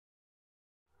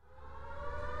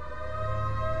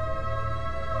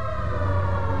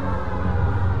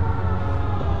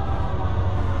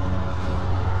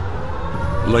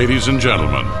Ladies and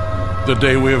gentlemen, the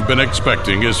day we have been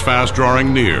expecting is fast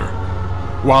drawing near.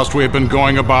 Whilst we have been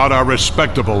going about our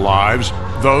respectable lives,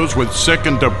 those with sick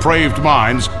and depraved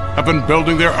minds have been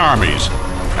building their armies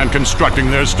and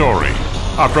constructing their story.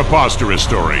 A preposterous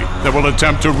story that will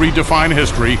attempt to redefine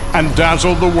history and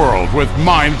dazzle the world with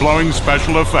mind-blowing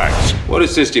special effects. What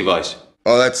is this device?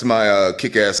 Oh, that's my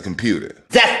kick-ass computer.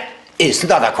 That is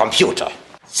not a computer.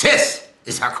 This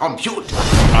is a computer.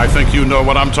 I think you know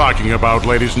what I'm talking about,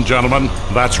 ladies and gentlemen.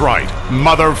 That's right.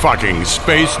 Motherfucking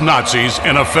space Nazis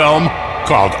in a film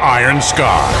called Iron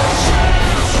Sky.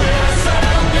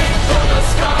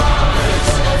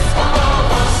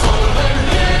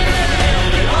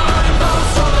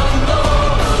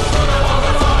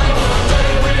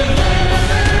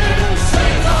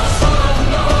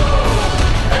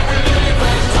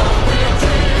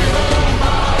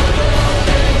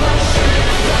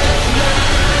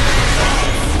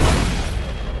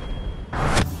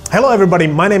 Hello everybody,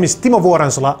 my name is Timo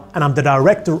Vuorensola and I'm the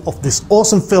director of this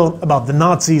awesome film about the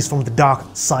Nazis from the dark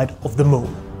side of the moon.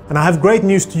 And I have great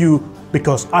news to you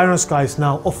because Iron Sky is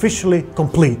now officially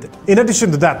completed. In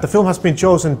addition to that, the film has been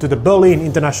chosen to the Berlin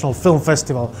International Film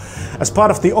Festival as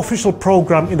part of the official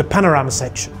program in the Panorama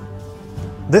section.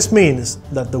 This means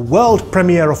that the world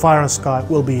premiere of Iron Sky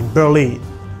will be in Berlin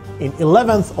in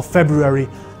 11th of February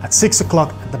at 6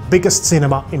 o'clock at the biggest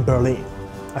cinema in Berlin.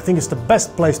 I think it's the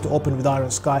best place to open with Iron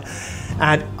Sky.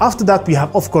 And after that we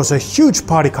have of course a huge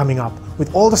party coming up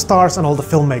with all the stars and all the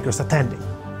filmmakers attending.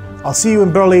 I'll see you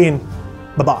in Berlin.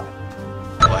 Bye-bye.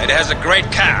 It has a great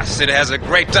cast, it has a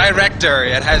great director,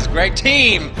 it has a great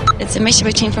team. It's a mixture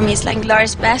between, for me, it's like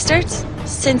Glorious Bastards,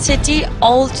 Sin City,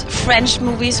 old French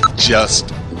movies.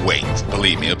 Just wait.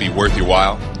 Believe me, it'll be worth your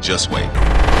while. Just wait.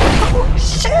 Oh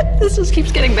shit, this just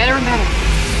keeps getting better and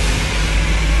better.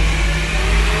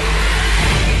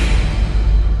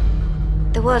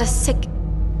 The world is sick.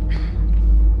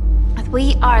 But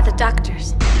we are the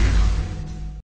doctors.